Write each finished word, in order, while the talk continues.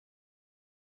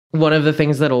One of the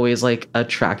things that always like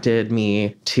attracted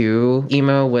me to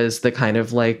emo was the kind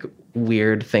of like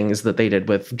weird things that they did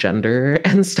with gender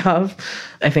and stuff.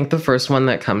 I think the first one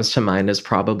that comes to mind is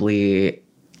probably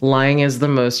Lying is the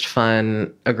Most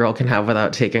Fun a Girl Can Have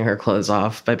Without Taking Her Clothes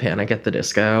Off by Panic at the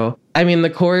Disco. I mean, the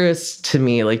chorus to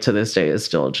me, like to this day, is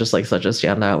still just like such a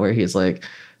standout where he's like,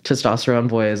 testosterone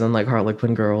boys and like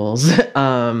Harlequin girls.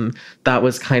 That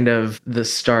was kind of the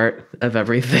start of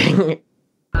everything.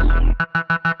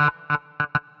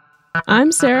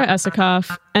 I'm Sarah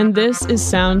Esikoff, and this is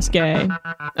Sounds Gay,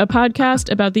 a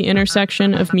podcast about the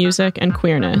intersection of music and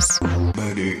queerness.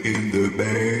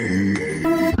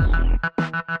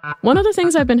 One of the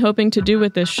things I've been hoping to do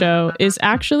with this show is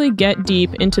actually get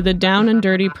deep into the down and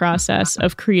dirty process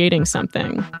of creating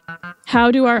something.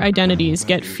 How do our identities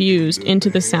get fused into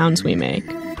the sounds we make?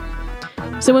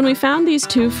 So when we found these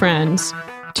two friends,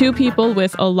 two people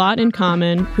with a lot in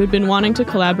common who'd been wanting to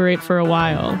collaborate for a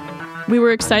while, we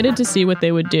were excited to see what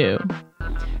they would do.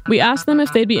 We asked them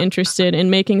if they'd be interested in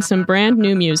making some brand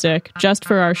new music just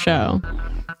for our show.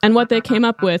 And what they came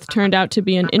up with turned out to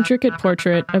be an intricate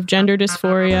portrait of gender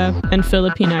dysphoria and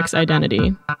Filipinx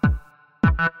identity.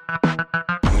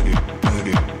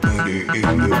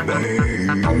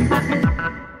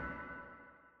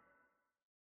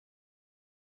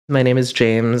 My name is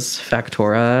James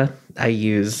Factora. I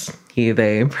use he,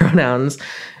 they pronouns,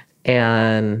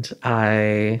 and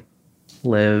I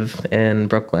live in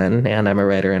Brooklyn, and I'm a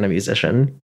writer and a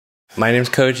musician. My name's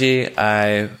Koji.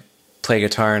 I play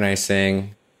guitar and I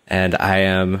sing, and I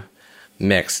am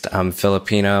mixed. I'm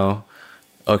Filipino,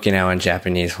 Okinawan,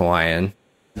 Japanese, Hawaiian.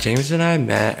 James and I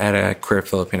met at a queer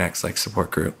Filipinx like support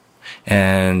group,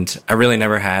 and I really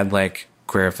never had like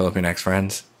queer Filipinx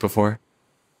friends before.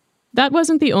 That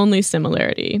wasn't the only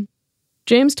similarity.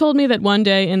 James told me that one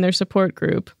day in their support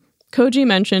group, Koji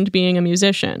mentioned being a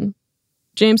musician.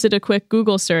 James did a quick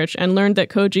Google search and learned that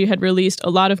Koji had released a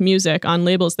lot of music on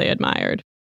labels they admired.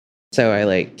 So I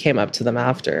like came up to them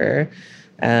after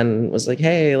and was like,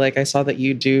 hey, like I saw that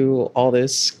you do all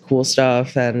this cool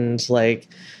stuff. And like,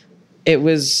 it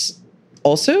was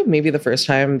also maybe the first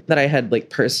time that I had like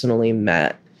personally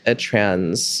met a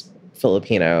trans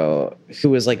Filipino who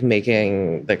was like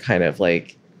making the kind of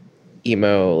like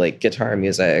emo, like guitar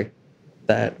music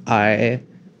that I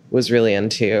was really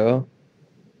into.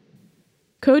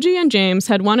 Koji and James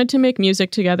had wanted to make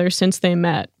music together since they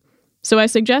met, so I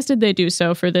suggested they do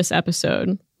so for this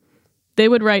episode. They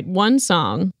would write one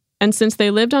song, and since they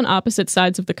lived on opposite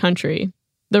sides of the country,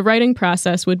 the writing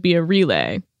process would be a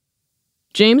relay.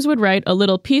 James would write a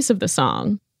little piece of the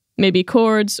song, maybe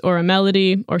chords or a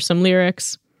melody or some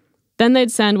lyrics. Then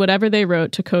they'd send whatever they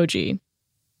wrote to Koji.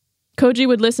 Koji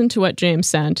would listen to what James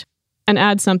sent and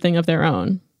add something of their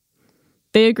own.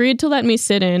 They agreed to let me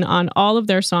sit in on all of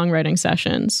their songwriting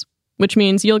sessions, which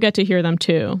means you'll get to hear them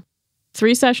too.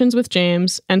 3 sessions with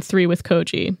James and 3 with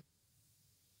Koji.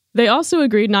 They also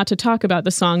agreed not to talk about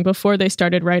the song before they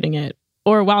started writing it,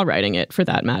 or while writing it, for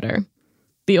that matter.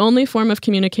 The only form of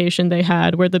communication they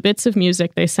had were the bits of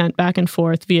music they sent back and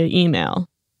forth via email.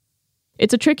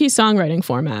 It's a tricky songwriting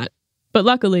format, but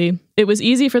luckily, it was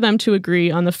easy for them to agree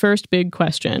on the first big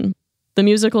question, the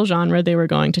musical genre they were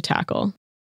going to tackle.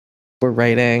 We're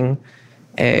writing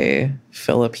a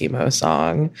Filipemo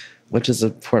song, which is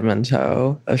a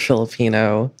portmanteau of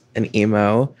Filipino and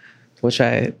emo, which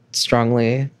I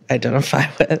strongly identify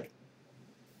with.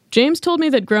 James told me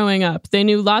that growing up, they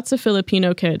knew lots of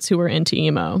Filipino kids who were into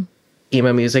emo.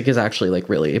 Emo music is actually like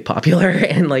really popular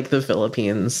in like the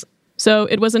Philippines. So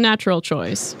it was a natural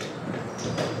choice.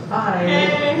 Hi.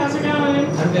 Hey, how's it going?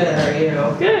 I'm good, how are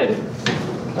you? Good.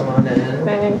 Come on in.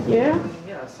 Thank you.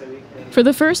 For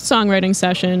the first songwriting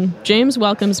session, James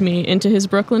welcomes me into his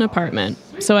Brooklyn apartment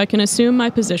so I can assume my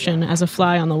position as a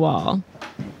fly on the wall.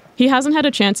 He hasn't had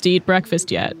a chance to eat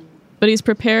breakfast yet, but he's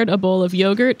prepared a bowl of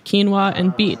yogurt, quinoa,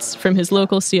 and beets from his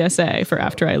local CSA for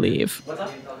after I leave.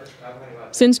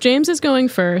 Since James is going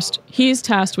first, he's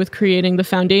tasked with creating the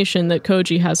foundation that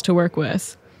Koji has to work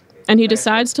with. And he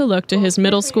decides to look to his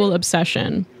middle school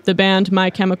obsession, the band My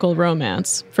Chemical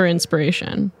Romance, for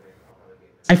inspiration.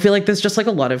 I feel like there's just like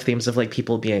a lot of themes of like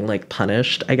people being like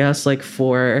punished, I guess, like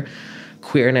for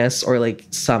queerness or like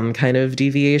some kind of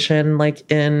deviation, like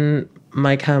in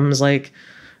My Chem's like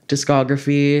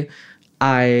discography.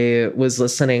 I was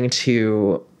listening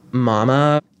to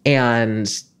Mama,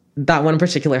 and that one in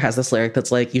particular has this lyric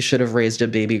that's like, you should have raised a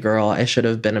baby girl. I should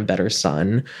have been a better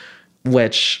son,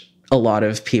 which a lot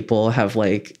of people have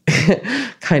like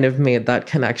kind of made that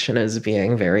connection as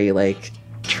being very like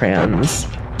trans.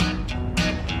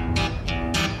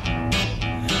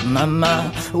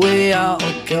 Mama, we all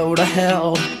go to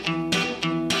hell.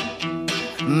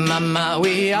 Mama,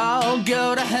 we all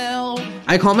go to hell.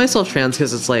 I call myself trans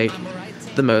because it's like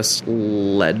the most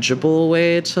legible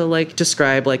way to like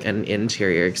describe like an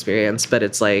interior experience, but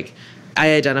it's like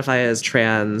I identify as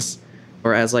trans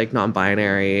or as like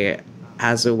non-binary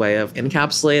as a way of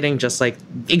encapsulating just like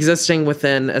existing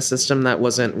within a system that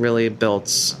wasn't really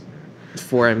built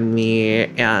for me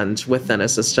and within a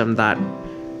system that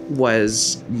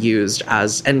was used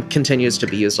as and continues to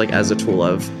be used like as a tool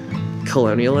of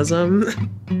colonialism.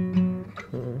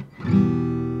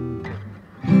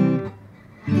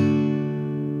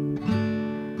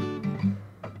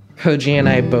 Koji and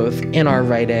I both in our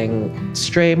writing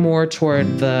stray more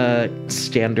toward the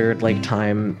standard like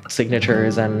time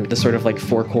signatures and the sort of like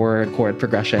 4-chord chord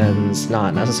progressions,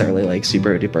 not necessarily like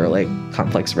super duper like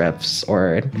complex riffs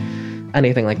or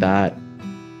anything like that.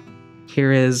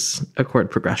 Here is a chord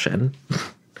progression.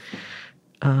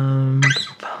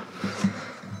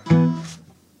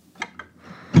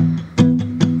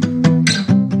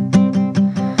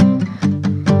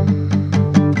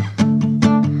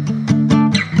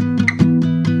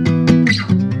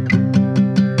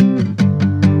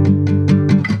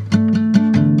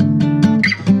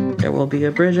 There will be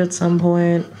a bridge at some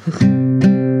point.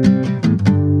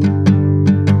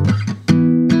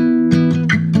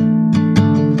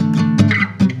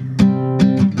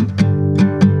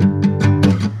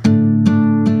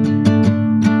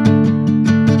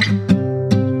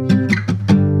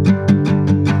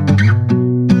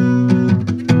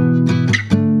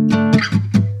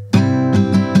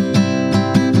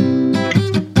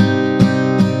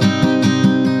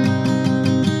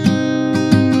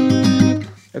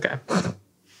 Okay.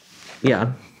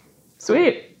 Yeah.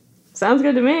 Sweet. Sounds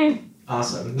good to me.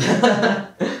 Awesome.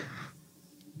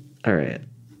 All right.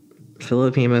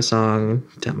 Filipemo song,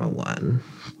 demo 1.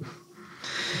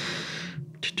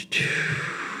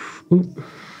 Oop.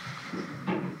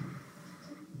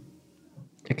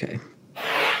 Okay.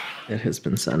 It has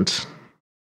been sent.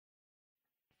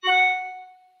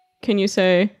 Can you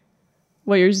say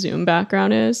what your Zoom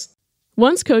background is?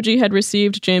 Once Koji had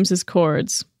received James's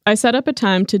chords, I set up a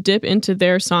time to dip into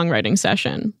their songwriting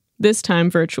session, this time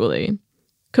virtually.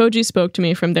 Koji spoke to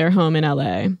me from their home in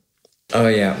LA. Oh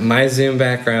yeah, my Zoom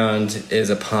background is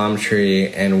a palm tree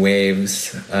and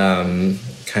waves,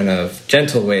 kind of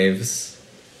gentle waves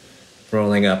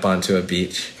rolling up onto a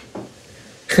beach.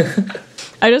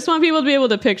 I just want people to be able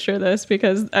to picture this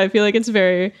because I feel like it's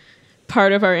very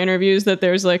part of our interviews that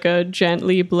there's like a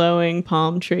gently blowing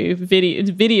palm tree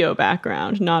video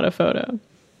background, not a photo.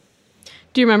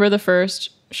 Do you remember the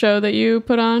first show that you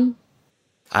put on?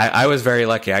 I was very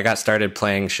lucky. I got started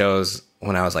playing shows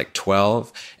when I was like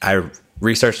 12. I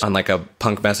researched on like a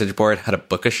punk message board how to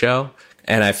book a show.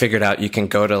 And I figured out you can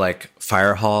go to like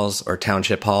fire halls or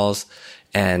township halls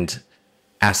and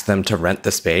ask them to rent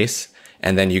the space.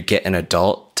 And then you get an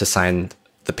adult to sign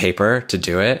the paper to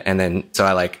do it. And then, so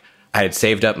I had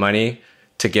saved up money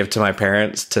to give to my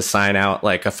parents to sign out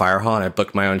like a fire hall. And I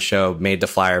booked my own show, made the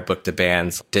flyer, booked the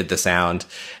bands, did the sound.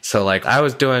 So like I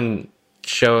was doing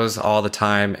shows all the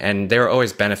time, and they were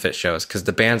always benefit shows because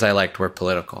the bands I liked were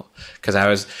political. Because I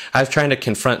was trying to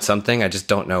confront something, I just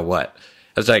don't know what.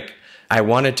 It was like I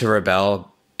wanted to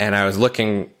rebel, and I was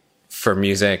looking for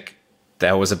music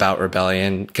that was about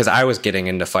rebellion because I was getting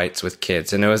into fights with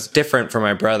kids, and it was different for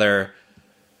my brother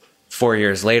 4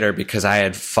 years later because I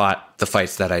had fought the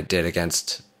fights that I did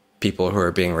against people who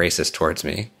were being racist towards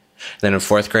me. Then in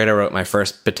 4th grade, I wrote my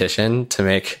first petition to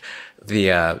make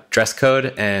the dress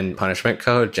code and punishment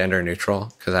code gender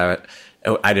neutral because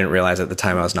I didn't realize at the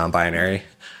time I was non-binary,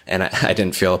 and I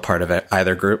didn't feel a part of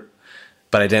either group,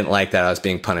 but I didn't like that I was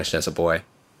being punished as a boy.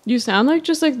 You sound like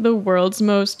just like the world's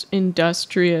most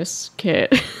industrious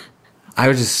kid. I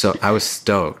was stoked. I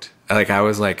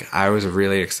was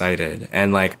really excited.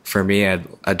 And like for me,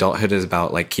 adulthood is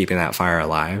about like keeping that fire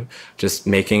alive, just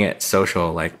making it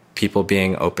social, like people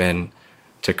being open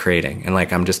to creating. And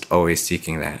like I'm just always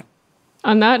seeking that.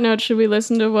 On that note, should we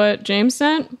listen to what James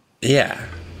sent? Yeah.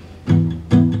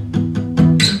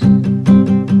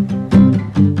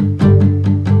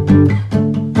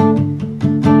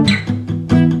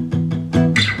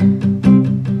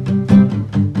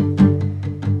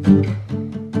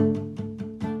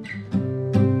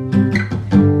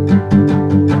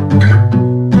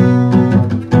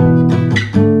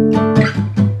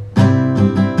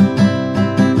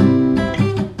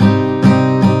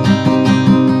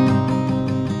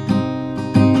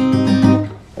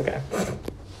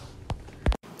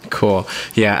 Cool.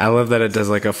 Yeah, I love that it does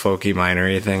like a folky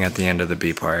minory thing at the end of the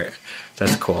B part.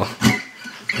 That's cool.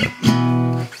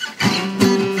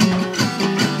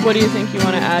 What do you think you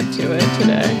want to add to it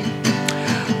today?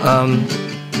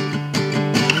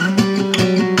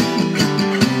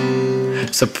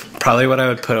 So probably what I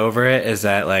would put over it is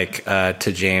that, like,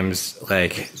 to James,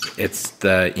 like, it's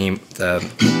the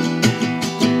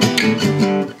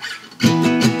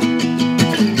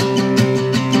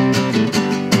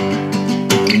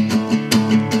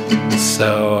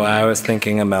So I was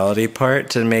thinking a melody part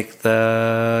to make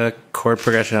the chord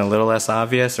progression a little less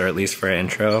obvious, or at least for an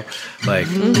intro, like.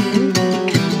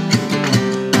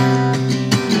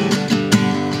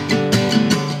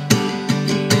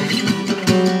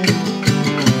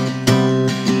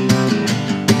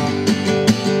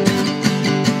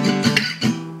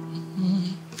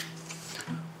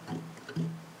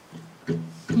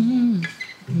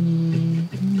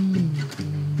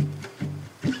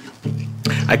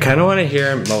 I kind of want to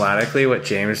hear melodically what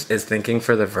James is thinking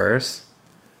for the verse.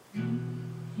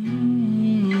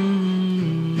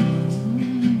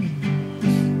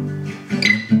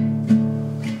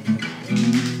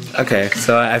 Okay,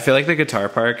 so I feel like the guitar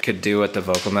part could do what the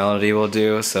vocal melody will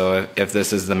do. So if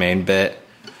this is the main bit,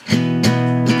 and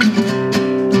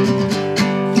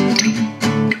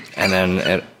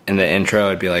then in the intro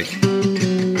it'd be like.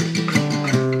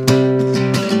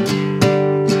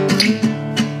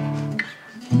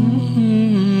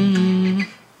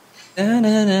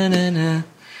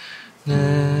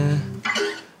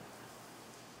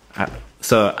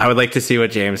 So I would like to see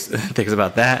what James thinks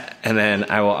about that, and then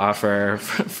I will offer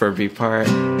for B part.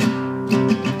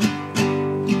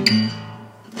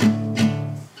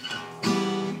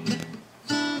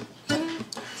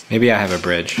 Maybe I have a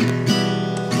bridge.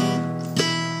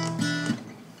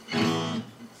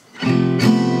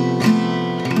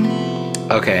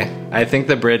 Okay, I think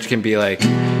the bridge can be like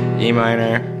E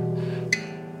minor,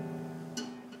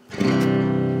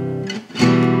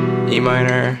 E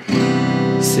minor,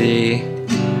 C,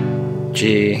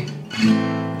 G,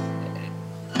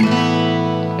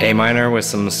 A minor with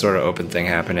some sort of open thing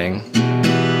happening.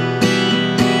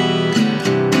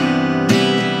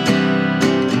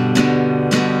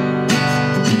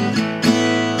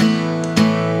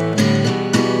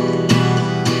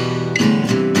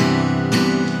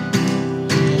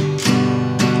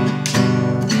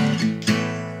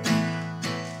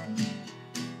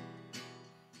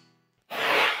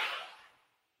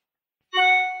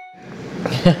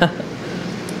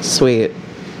 Sweet.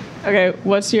 Okay,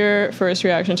 what's your first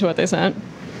reaction to what they sent?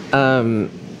 I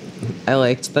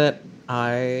liked that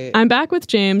I'm back with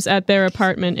James at their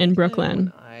apartment in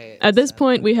Brooklyn. At this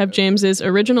point, we have James's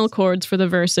original chords for the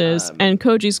verses and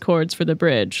Koji's chords for the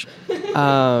bridge.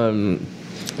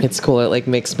 It's cool. It like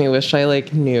makes me wish I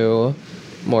like knew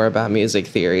more about music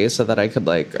theory so that I could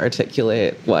like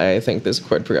articulate why I think this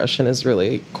chord progression is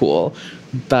really cool.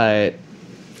 But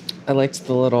I liked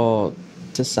the little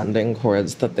descending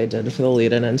chords that they did for the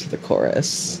lead in into the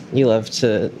chorus. You love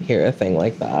to hear a thing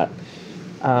like that.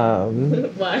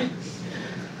 Why?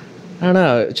 I don't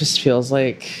know. It just feels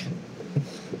like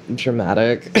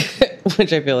dramatic,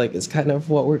 which I feel like is kind of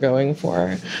what we're going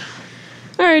for.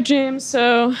 All right, James.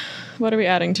 So what are we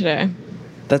adding today?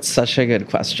 That's such a good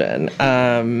question.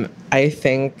 I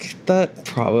think that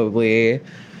probably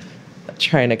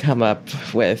trying to come up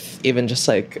with even just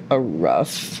like a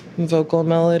rough vocal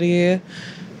melody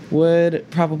would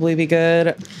probably be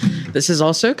good. This is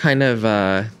also kind of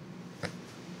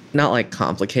not like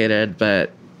complicated, but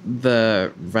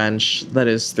the wrench that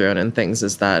is thrown in things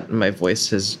is that my voice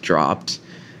has dropped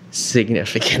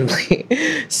significantly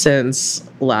since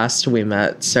last we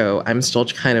met. So I'm still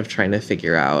kind of trying to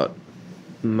figure out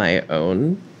my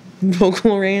own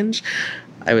vocal range.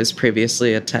 I was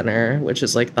previously a tenor, which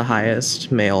is like the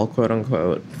highest male quote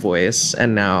unquote voice,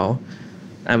 and now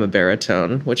I'm a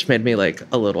baritone, which made me like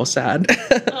a little sad.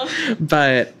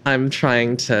 But I'm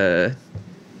trying to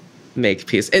make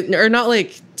peace. Or not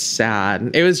like sad.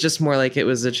 It was just more like it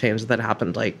was a change that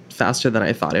happened like faster than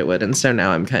I thought it would. And so now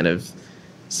I'm kind of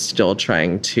still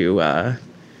trying to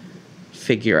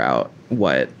figure out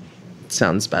what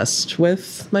sounds best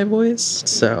with my voice.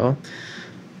 So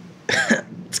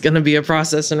it's going to be a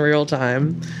process in real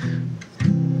time.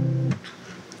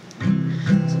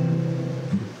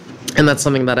 And that's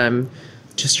something that I'm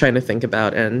just trying to think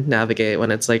about and navigate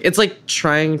when it's like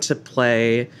trying to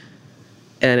play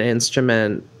an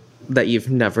instrument that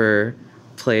you've never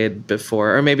played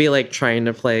before, or maybe like trying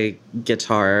to play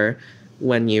guitar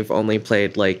when you've only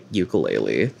played like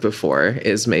ukulele before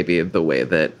is maybe the way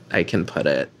that I can put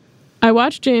it. I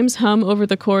watch James hum over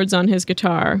the chords on his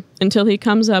guitar until he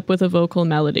comes up with a vocal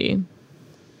melody.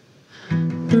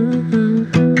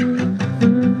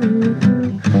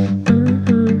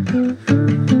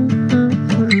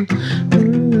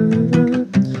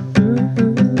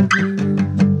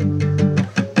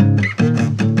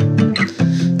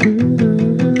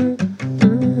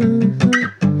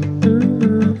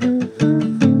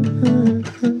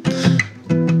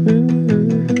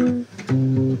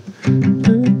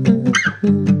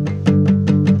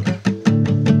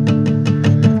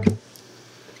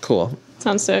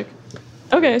 Sounds sick.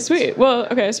 Okay, sweet. Well,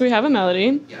 okay, so we have a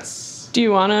melody. Yes. Do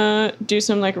you want to do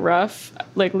some like rough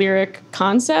like lyric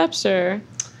concepts or?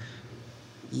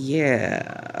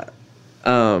 Yeah.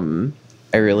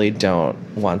 I really don't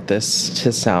want this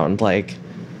to sound like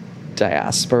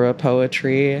diaspora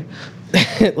poetry.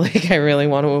 Like, I really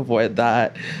want to avoid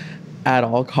that at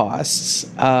all costs.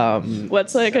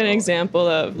 What's like an example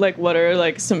of like what are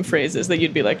like some phrases that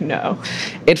you'd be like, no?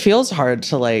 It feels hard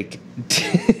to like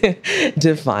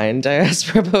define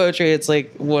diaspora poetry. It's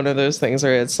like one of those things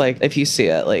where it's like if you see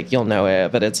it, like you'll know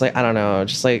it, but it's like, I don't know,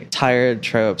 just like tired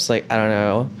tropes, like I don't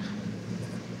know,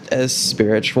 a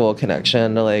spiritual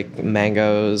connection to like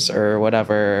mangoes or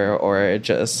whatever, or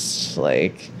just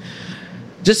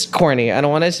corny. I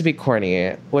don't want it to be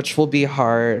corny, which will be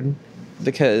hard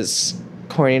because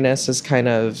corniness is kind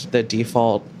of the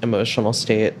default emotional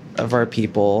state of our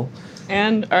people.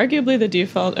 And arguably the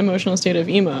default emotional state of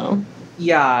emo.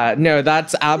 Yeah, no,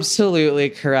 that's absolutely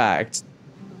correct.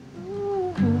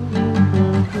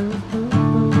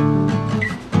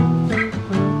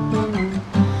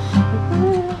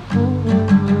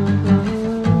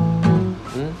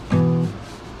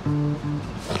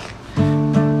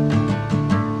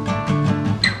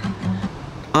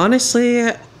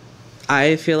 Honestly,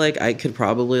 I feel like I could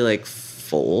probably like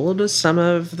fold some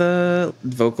of the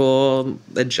vocal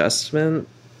adjustment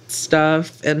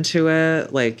stuff into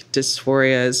it. Like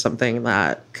dysphoria is something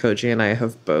that Koji and I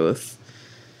have both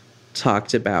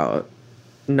talked about,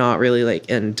 not really like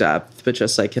in depth, but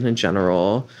just like in a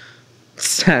general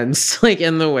sense, like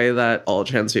in the way that all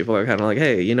trans people are kind of like,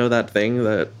 hey, you know that thing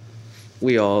that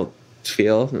we all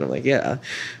feel? And I'm like, yeah.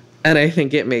 And I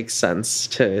think it makes sense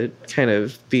to kind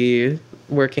of be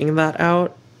working that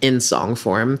out in song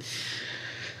form.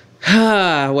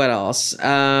 What else?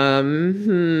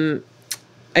 I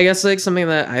guess like something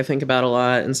that I think about a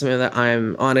lot and something that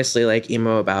I'm honestly like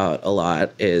emo about a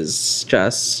lot is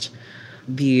just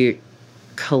the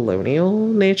colonial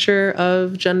nature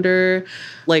of gender.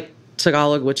 Like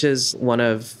Tagalog, which is one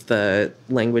of the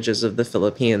languages of the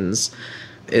Philippines,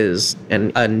 is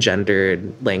an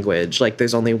ungendered language. Like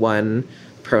there's only one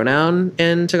pronoun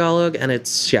in Tagalog and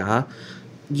it's siya.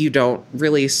 You don't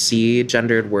really see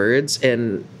gendered words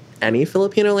in any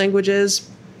Filipino languages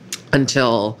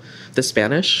until the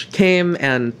Spanish came,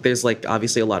 and there's like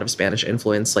obviously a lot of Spanish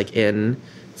influence like in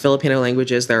Filipino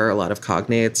languages. There are a lot of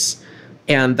cognates,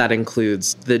 and that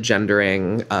includes the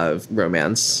gendering of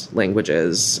Romance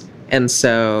languages. And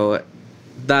so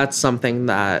that's something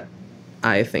that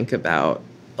I think about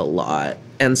a lot,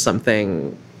 and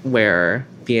something where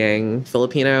being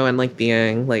Filipino and like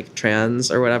being like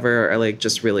trans or whatever are like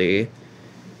just really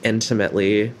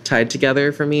intimately tied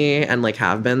together for me, and like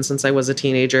have been since I was a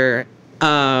teenager.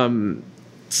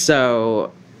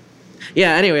 So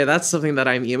yeah, anyway, that's something that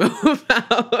I'm emo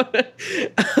about.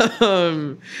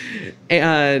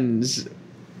 And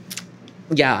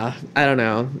yeah, I don't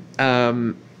know.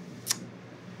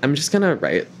 I'm just gonna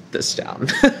write this down.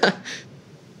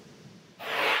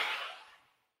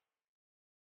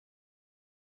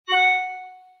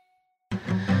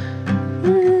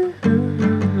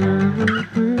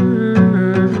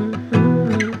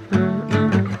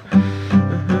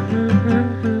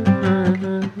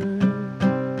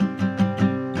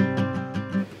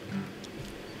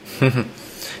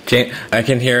 James, I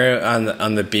can hear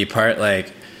on the B part,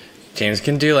 like James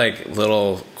can do like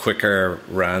little quicker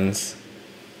runs.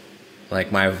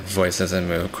 Like my voice doesn't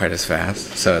move quite as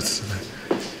fast, so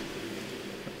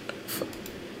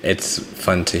it's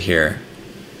fun to hear.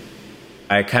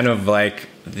 I kind of like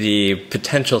the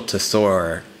potential to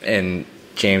soar in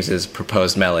James's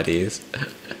proposed melodies.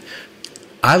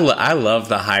 I love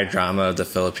the high drama of the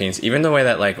Philippines. Even the way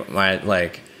that like my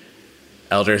like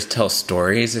elders tell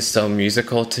stories is so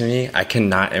musical to me. I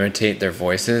cannot imitate their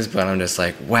voices, but I'm just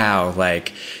like, wow,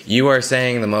 like you are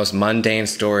saying the most mundane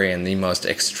story in the most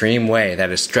extreme way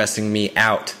that is stressing me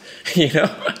out, you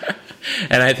know?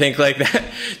 And I think like that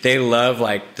they love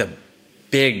like the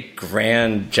big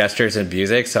grand gestures in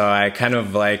music. So I kind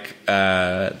of like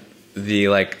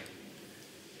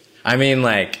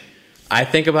I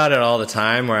think about it all the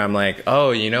time where I'm like,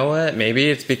 oh, you know what? Maybe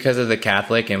it's because of the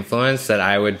Catholic influence that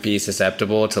I would be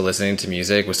susceptible to listening to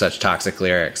music with such toxic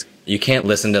lyrics. You can't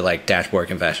listen to like Dashboard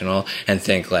Confessional and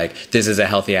think like this is a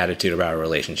healthy attitude about a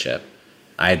relationship.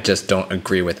 I just don't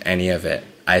agree with any of it.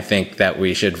 I think that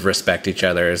we should respect each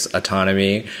other's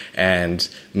autonomy and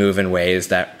move in ways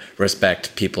that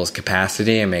respect people's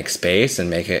capacity and make space and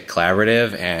make it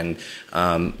collaborative and,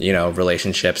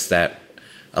 relationships that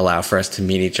allow for us to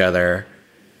meet each other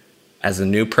as the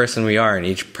new person we are in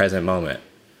each present moment.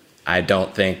 I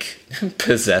don't think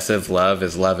possessive love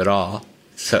is love at all.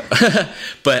 So,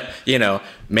 but,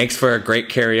 makes for a great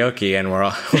karaoke, and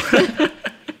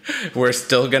we're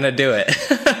still going to do it.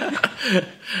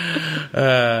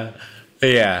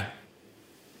 Yeah.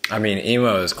 I mean,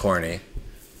 emo is corny.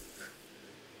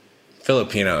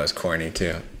 Filipino is corny,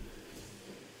 too.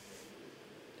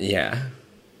 Yeah.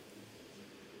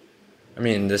 I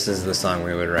mean, this is the song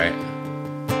we would write.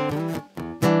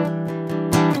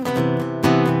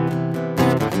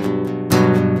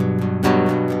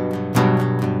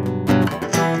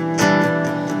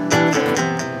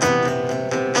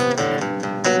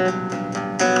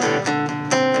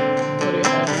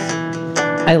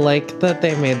 I like that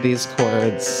they made these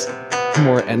chords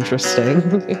more interesting.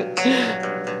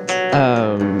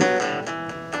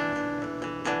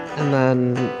 And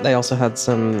then they also had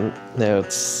some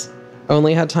notes.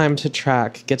 Only had time to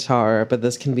track guitar, but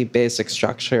this can be basic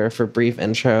structure for brief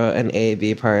intro and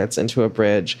A-B parts into a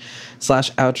bridge /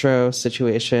 outro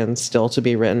situation, still to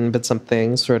be written, but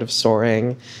something sort of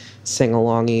soaring,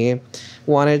 sing-alongy.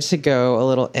 Wanted to go a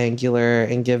little angular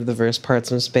and give the verse part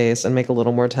some space and make a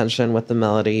little more tension with the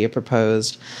melody you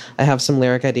proposed. I have some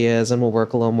lyric ideas and will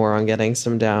work a little more on getting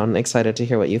some down. Excited to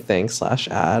hear what you think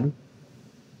 / add.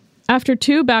 After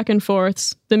 2 back and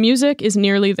forths, the music is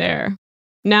nearly there.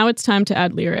 Now it's time to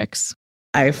add lyrics.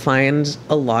 I find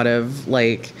a lot of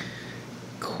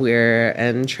queer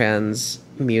and trans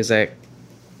music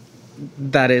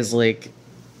that is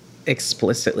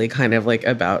explicitly kind of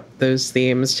about those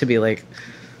themes to be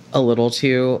a little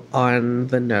too on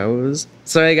the nose.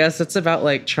 So I guess it's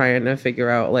about trying to figure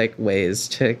out ways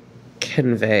to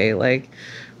convey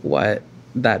what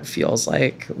that feels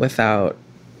like without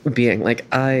being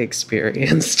I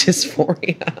experienced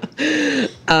dysphoria.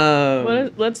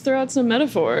 Let's throw out some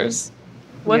metaphors.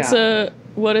 What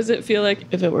does it feel like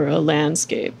if it were a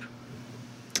landscape?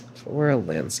 If it were a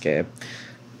landscape.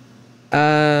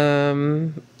 I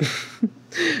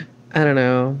don't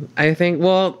know. I think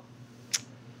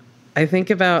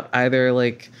about either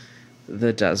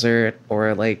the desert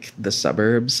or the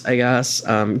suburbs, I guess,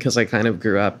 because I kind of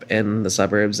grew up in the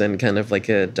suburbs in kind of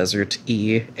a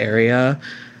desert-y area.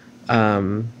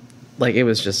 It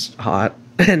was just hot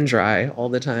and dry all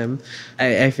the time.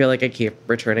 I feel like I keep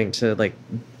returning to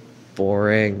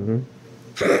boring,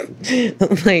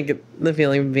 the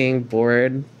feeling of being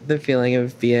bored, the feeling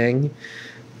of being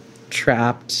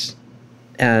trapped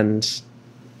and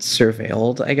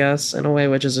surveilled, I guess, in a way,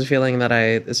 which is a feeling that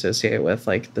I associate with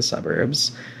the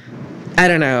suburbs. I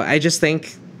don't know. I just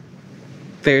think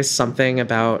there's something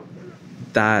about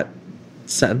that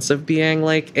sense of being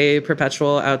a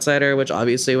perpetual outsider, which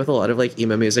obviously with a lot of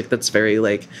emo music, that's very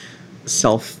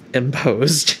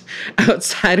self-imposed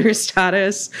outsider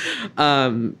status,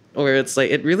 where it's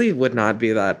it really would not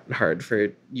be that hard for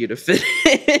you to fit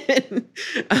in.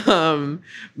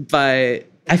 But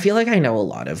I feel I know a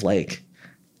lot of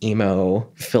emo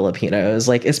Filipinos,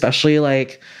 especially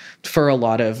for a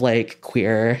lot of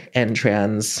queer and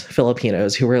trans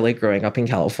Filipinos who were growing up in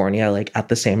California at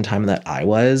the same time that I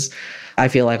was. I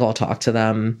feel I'll talk to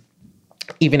them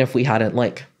even if we hadn't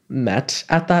met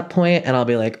at that point, and I'll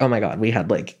be oh my god, we had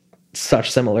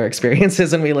such similar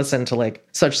experiences and we listened to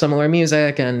such similar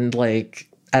music, and I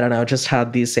don't know, just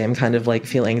had these same kind of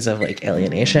feelings of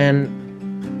alienation.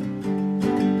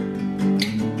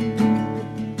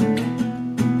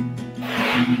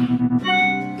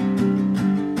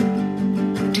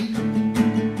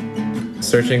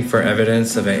 Searching for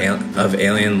evidence of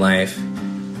alien life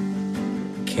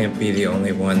can't be the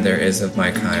only one there is of my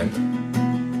kind.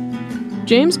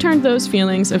 James turned those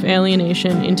feelings of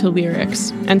alienation into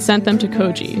lyrics and sent them to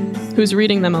Koji, who's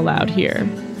reading them aloud here.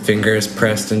 Fingers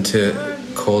pressed into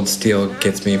cold steel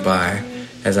gets me by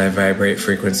as I vibrate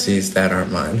frequencies that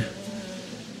aren't mine.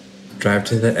 Drive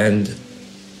to the end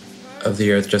of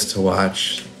the earth just to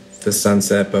watch the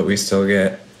sunset, but we still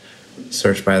get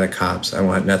searched by the cops. I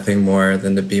want nothing more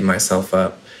than to beat myself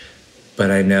up,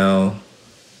 but I know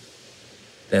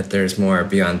that there's more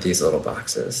beyond these little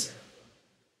boxes.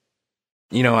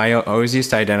 I always used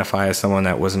to identify as someone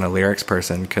that wasn't a lyrics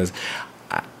person,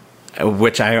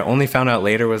 which I only found out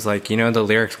later was the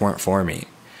lyrics weren't for me.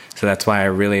 So that's why I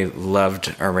really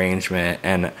loved arrangement.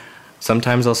 And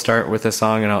sometimes I'll start with a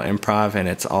song and I'll improv and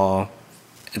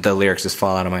the lyrics just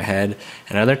fall out of my head.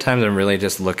 And other times I'm really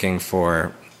just looking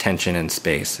for tension and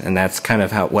space. And that's kind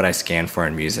of what I scanned for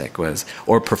in music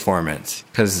or performance.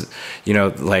 Because,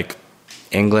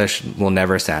 English will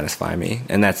never satisfy me.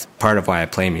 And that's part of why I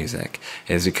play music,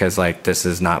 is because this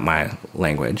is not my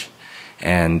language.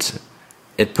 And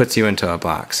it puts you into a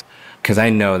box. Because I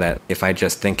know that if I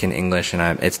just think in English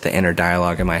and it's the inner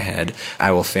dialogue in my head,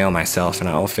 I will fail myself and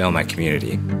I will fail my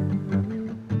community.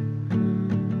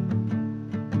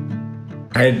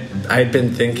 I'd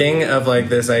been thinking of like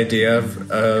this idea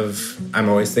of I'm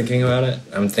always thinking about it.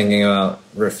 I'm thinking about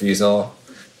refusal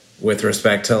with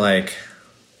respect to like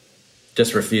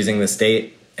just refusing the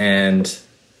state and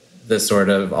the sort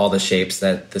of all the shapes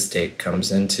that the state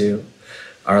comes into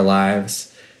our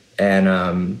lives.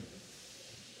 And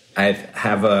I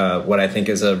have what I think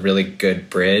is a really good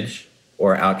bridge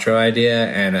or outro idea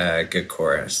and a good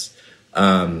chorus.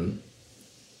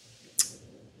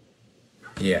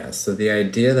 Yeah, so the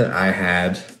idea that I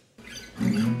had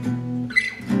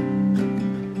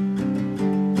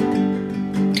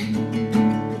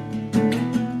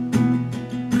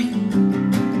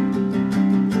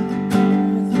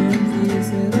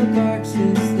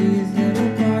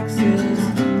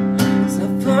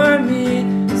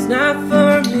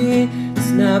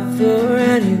not for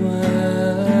anyone.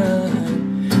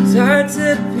 It's hard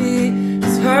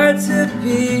to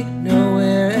be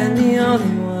nowhere and the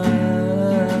only one.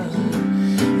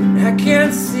 And I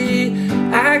can't see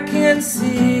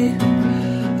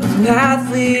a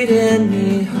path leading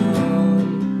me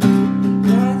home. A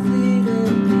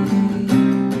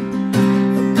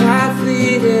path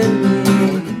leading me.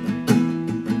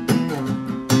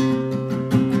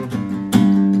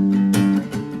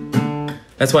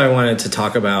 That's why I wanted to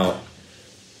talk about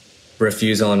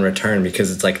refusal and return,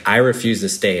 because it's like I refuse the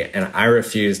state and I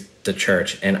refuse the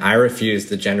church and I refuse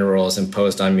the gender roles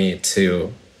imposed on me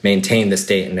to maintain the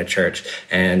state and the church.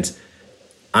 And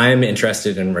I'm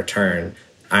interested in return.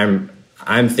 I'm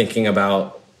thinking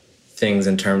about things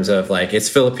in terms of like it's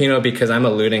Filipino because I'm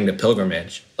alluding to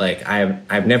pilgrimage. Like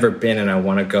I've never been and I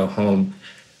want to go home.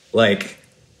 Like,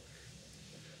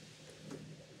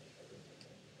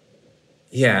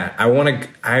 yeah, I want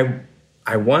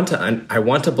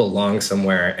to belong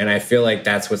somewhere, and I feel like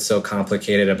that's what's so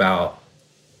complicated about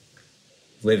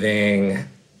living,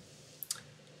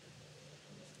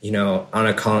 you know,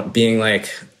 being like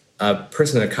a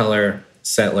person of color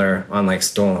settler on like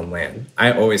stolen land.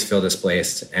 I always feel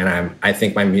displaced, and I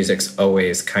think my music's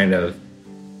always kind of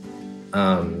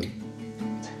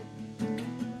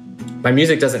my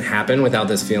music doesn't happen without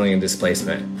this feeling of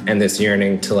displacement and this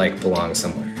yearning to like belong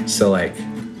somewhere. So like,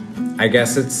 I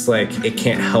guess it's like, it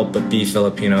can't help but be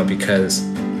Filipino because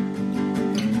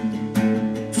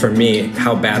for me,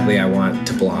 how badly I want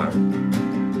to belong.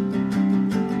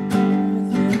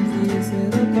 These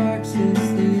little boxes,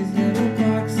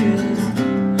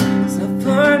 it's not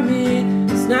for me,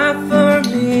 it's not for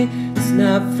me, it's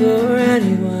not for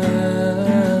anyone.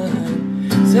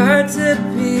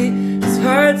 It's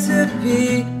hard to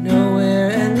be nowhere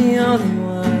and the only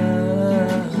one.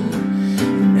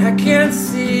 And I can't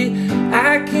see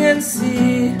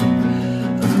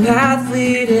a path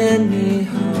leading me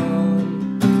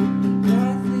home. A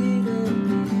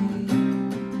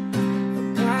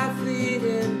path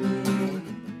leading me.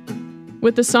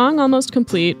 With the song almost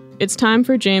complete, it's time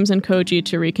for James and Koji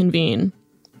to reconvene.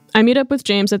 I meet up with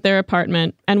James at their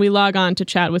apartment, and we log on to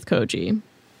chat with Koji.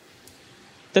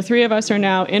 The three of us are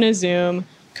now in a Zoom.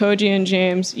 Koji and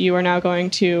James, you are now going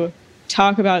to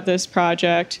talk about this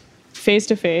project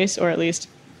face-to-face, or at least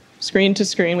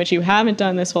screen-to-screen, which you haven't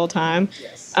done this whole time.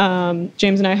 Yes.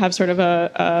 James and I have sort of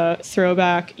a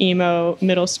throwback emo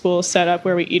middle school setup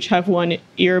where we each have one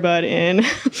earbud in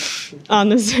on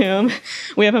the Zoom.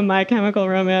 We have a My Chemical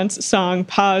Romance song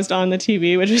paused on the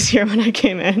TV, which was here when I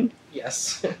came in.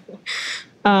 Yes.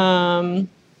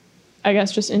 I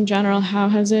guess just in general, how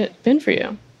has it been for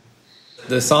you?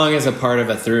 The song is a part of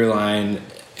a through line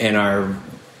in our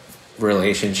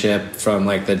relationship from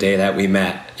like the day that we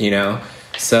met, you know?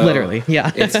 So literally,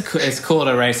 yeah. it's cool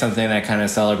to write something that kind of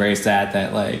celebrates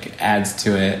that like adds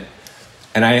to it.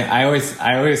 And I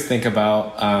always think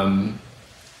about,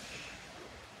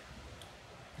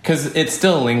 because it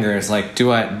still lingers, like,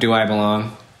 do I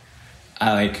belong?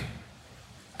 I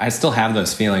still have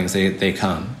those feelings. They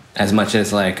come as much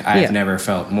as like I've never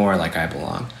felt more like I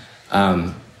belong.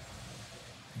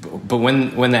 But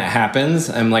when that happens,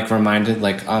 I'm like reminded,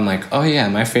 like I'm like, oh yeah,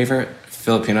 my favorite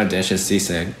Filipino dish is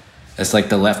sisig. It's like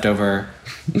the leftover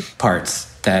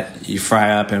parts that you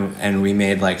fry up and we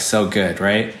made like so good,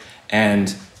 right?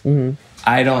 And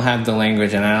I don't have the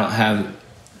language and I don't have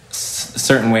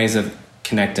certain ways of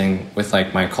connecting with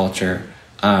like my culture,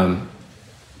 but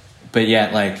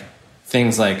yet like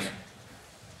things like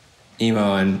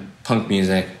emo and punk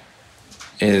music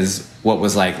is what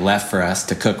was like left for us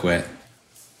to cook with.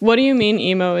 What do you mean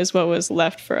emo is what was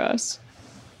left for us?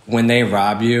 When they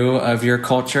rob you of your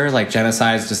culture, like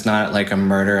genocide is just not like a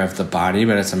murder of the body,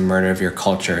 but it's a murder of your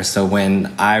culture. So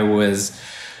when I was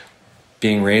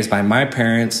being raised by my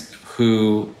parents,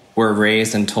 who were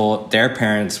raised and told, their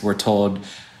parents were told,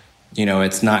 you know,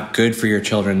 it's not good for your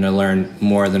children to learn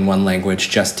more than one language,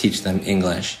 just teach them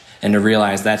English. And to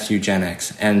realize that's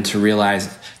eugenics, and to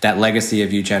realize that legacy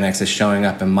of eugenics is showing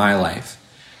up in my life.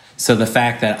 So the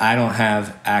fact that I don't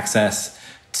have access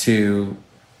to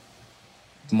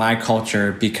my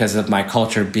culture because of my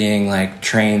culture being like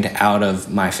trained out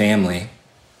of my family,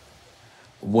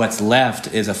 what's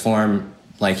left is a form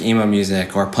like emo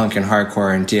music or punk and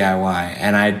hardcore and DIY.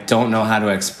 And I don't know how to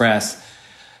express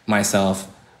myself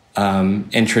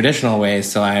in traditional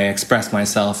ways, so I express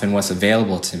myself in what's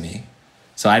available to me.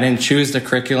 So I didn't choose the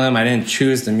curriculum, I didn't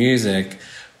choose the music,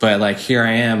 but like here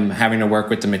I am having to work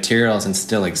with the materials and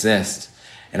still exist.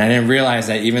 And I didn't realize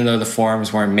that even though the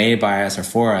forms weren't made by us or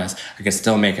for us, I could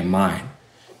still make it mine.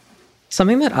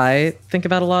 Something that I think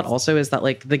about a lot also is that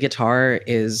like the guitar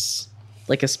is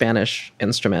like a Spanish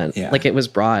instrument. Yeah. Like it was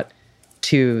brought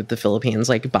to the Philippines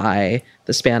like by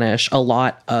the Spanish. A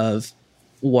lot of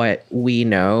what we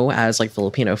know as like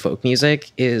Filipino folk music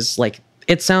is like,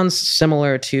 it sounds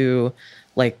similar to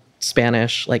like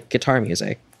Spanish like guitar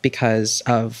music because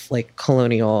of like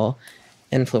colonial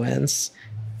influence.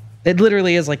 It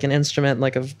literally is like an instrument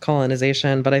like of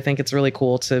colonization, but I think it's really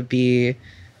cool to be,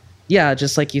 yeah,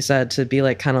 just like you said, to be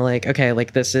like kind of like, okay,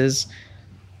 like this is,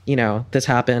 you know, this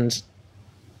happened.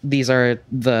 These are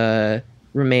the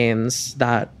remains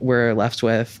that we're left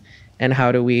with, and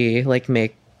how do we like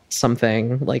make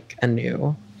something like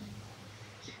anew?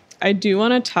 I do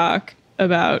want to talk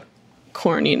about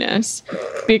corniness,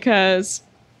 because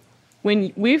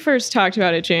when we first talked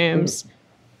about it, James,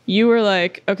 you were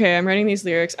like, okay, I'm writing these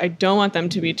lyrics. I don't want them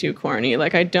to be too corny.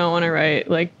 Like, I don't want to write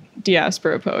like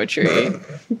diaspora poetry.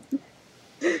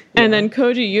 And then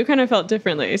Koji, you kind of felt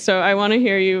differently. So I want to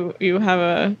hear you have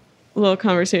a little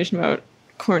conversation about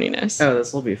corniness. Oh,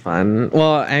 this will be fun.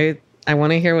 Well, I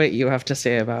want to hear what you have to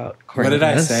say about corniness. What did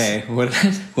I say? What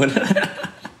did I...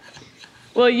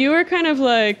 Well, you were kind of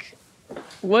like,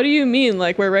 what do you mean?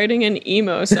 Like, we're writing an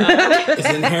emo song.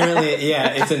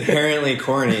 It's inherently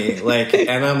corny. Like,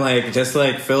 and I'm like, just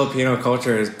like Filipino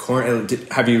culture is corny.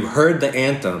 Have you heard the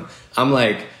anthem? I'm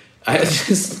like, I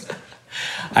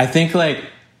think like,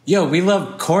 yo, we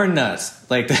love corn nuts.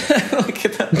 Like, look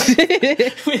at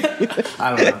that.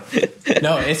 I don't know.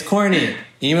 No, it's corny.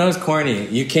 Emo's corny.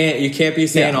 You can't be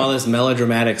saying all this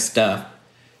melodramatic stuff.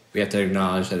 We have to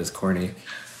acknowledge that it's corny.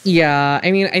 Yeah,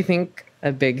 I mean, I think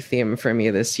a big theme for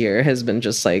me this year has been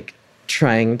just like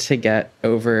trying to get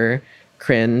over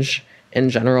cringe in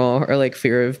general, or like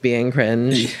fear of being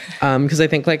cringe. Because I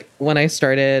think like when I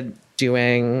started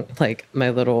doing like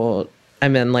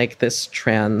I'm in like this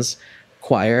trans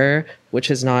choir, which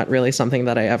is not really something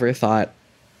that I ever thought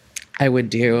I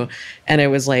would do. And it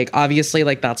was like, obviously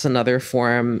like that's another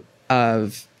form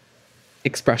of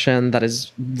expression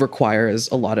that requires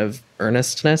a lot of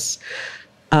earnestness.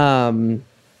 And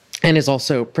is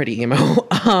also pretty emo.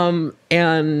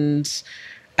 And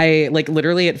I like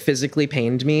literally it physically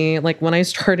pained me like when I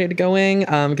started going,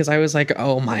 because I was like,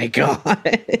 oh my God,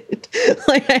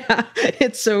 like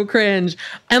it's so cringe.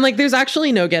 And like there's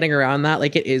actually no getting around that.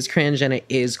 Like it is cringe and it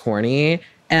is corny.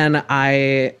 And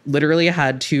I literally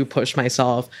had to push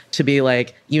myself to be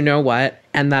like, you know what?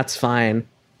 And that's fine.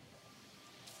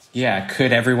 Yeah,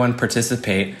 could everyone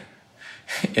participate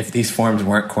if these forms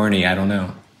weren't corny? I don't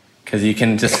know. Because you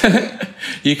can just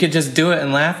you could just do it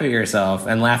and laugh at yourself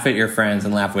and laugh at your friends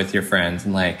and laugh with your friends.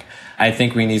 And like, I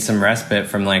think we need some respite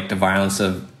from like the violence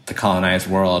of the colonized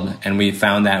world. And we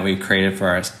found that, we created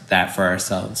that for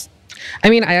ourselves. I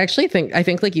mean, I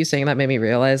think like you saying that made me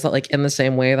realize that like in the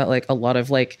same way that like a lot of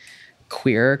like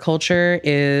queer culture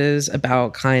is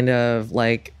about kind of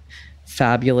like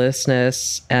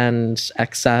fabulousness and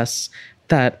excess,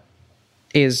 that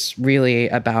is really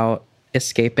about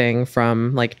escaping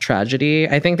from like tragedy.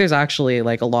 I think there's actually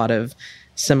like a lot of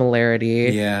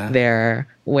similarity there,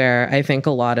 where I think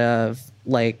a lot of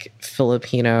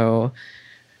Filipinos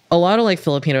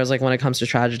like when it comes to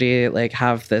tragedy like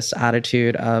have this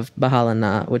attitude of bahala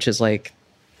na, which is like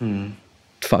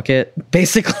fuck it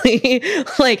basically.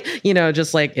 Like, you know,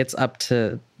 just like it's up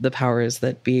to the powers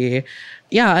that be.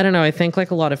 Yeah, I don't know, I think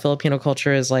like a lot of Filipino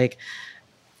culture is like,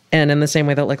 and in the same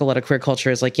way that like a lot of queer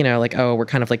culture is like, you know, like, oh, we're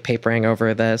kind of like papering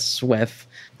over this with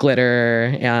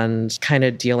glitter and kind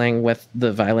of dealing with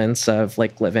the violence of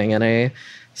like living in a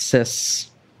cis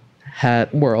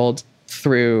het world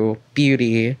through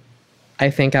beauty. I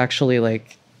think actually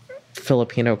like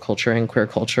Filipino culture and queer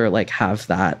culture like have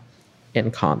that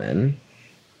in common.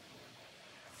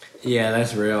 Yeah,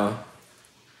 that's real.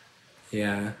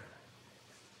 Yeah.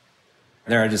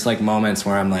 There are just like moments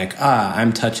where I'm like,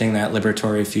 I'm touching that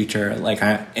liberatory future, like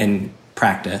in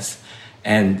practice.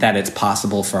 and that it's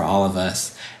possible for all of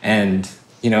us. And,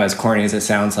 you know, as corny as it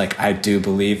sounds, like, I do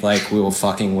believe, like, we will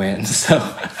fucking win. So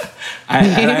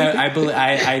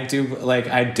I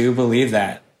do believe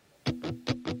that.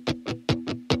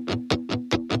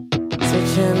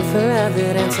 Searching for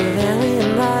evidence of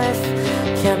alien life.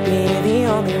 Can't be the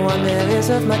only one there is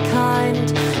of my kind.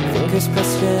 Fingers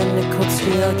pressed in a cold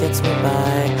steel gets me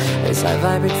by as I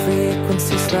vibrate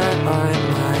frequencies that aren't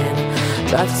mine.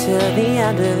 Drive to the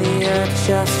end of the earth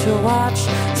just to watch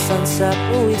sunset,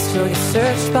 but we still get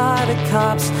searched by the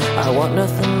cops. I want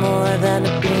nothing more than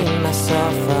to beam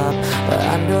myself up, but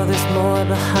I know there's more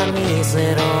behind these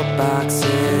little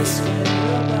boxes.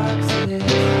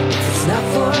 It's not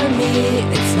for me,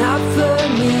 it's not for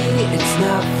me, it's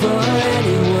not for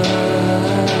anyone.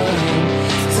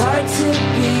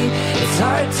 It's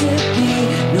hard to be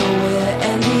nowhere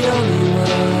and the only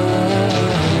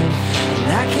one.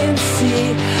 And I can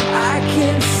see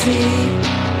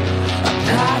a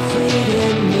path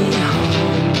leading me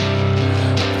home.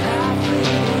 A path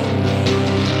leading me.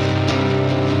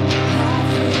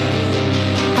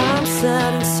 I'm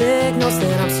sending signals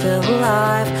that I'm still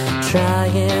alive,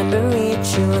 trying to reach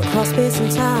you across space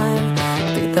and time.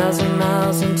 3,000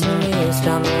 miles and 2 years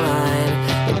down the line,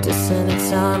 the dissonant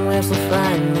sound waves will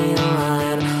find me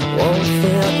alive. Won't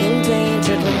feel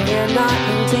endangered when you're not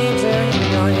in danger. You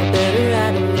know your bitter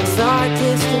enemies are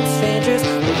distant strangers,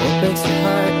 but what breaks your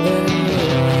heart in a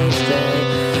new age day?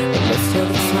 And most of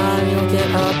the time you'll get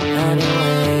up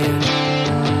anyway.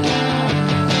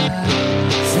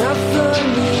 It's not for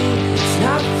me, it's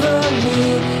not for me,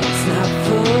 it's not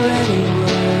for anyone.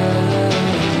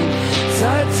 It's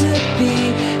hard to be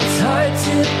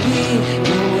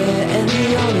nowhere and the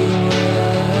only one.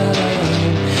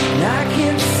 And I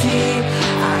can see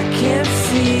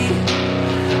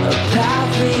a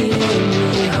path leading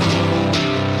me home.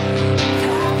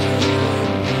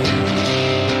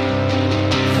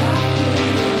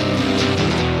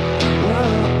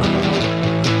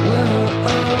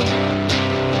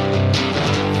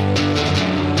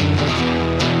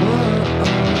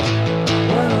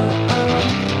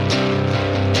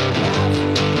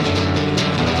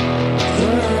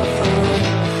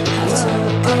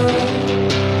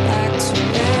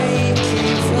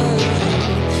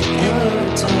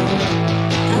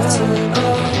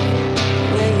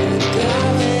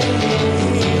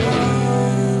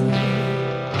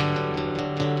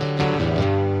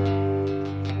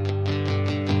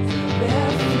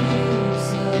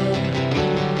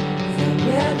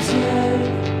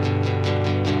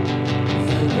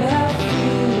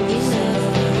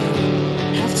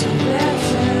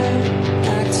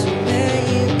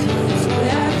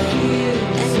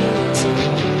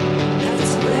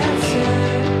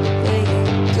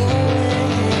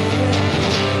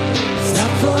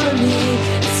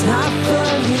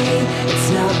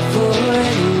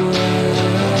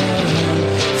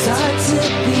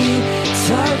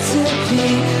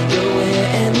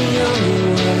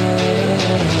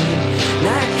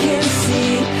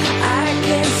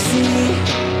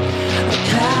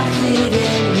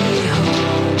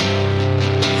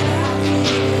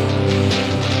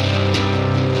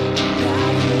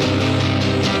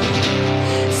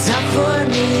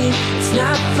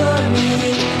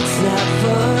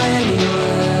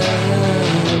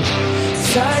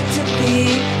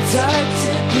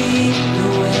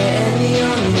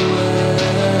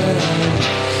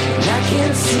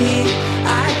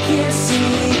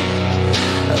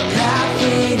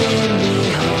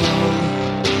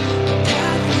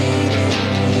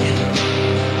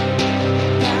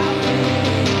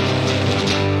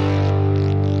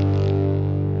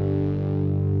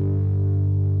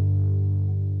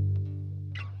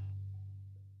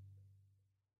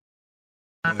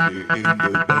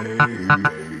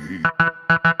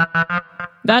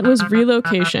 That was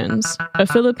Relocations, a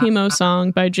Filipemo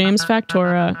song by James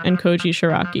Factora and Koji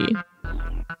Shiraki.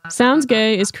 Sounds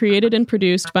Gay is created and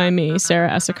produced by me, Sarah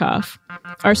Esikoff.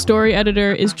 Our story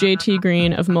editor is JT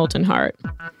Green of Molten Heart.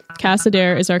 Cass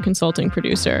Adair is our consulting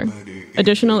producer.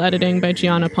 Additional editing by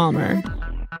Gianna Palmer.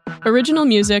 Original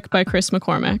music by Chris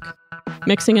McCormick.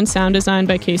 Mixing and sound design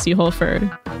by Casey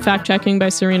Holford. Fact-checking by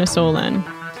Serena Solin.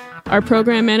 Our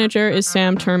program manager is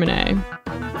Sam Termine.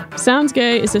 Sounds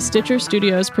Gay is a Stitcher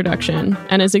Studios production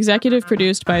and is executive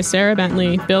produced by Sarah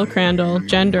Bentley, Bill Crandall,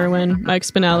 Jen Derwin, Mike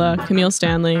Spinella, Camille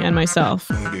Stanley, and myself.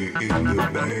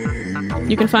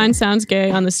 You can find Sounds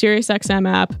Gay on the SiriusXM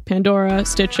app, Pandora,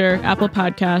 Stitcher, Apple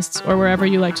Podcasts, or wherever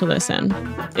you like to listen.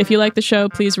 If you like the show,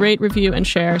 please rate, review, and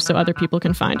share so other people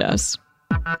can find us.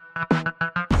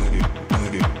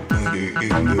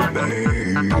 In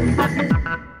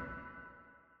the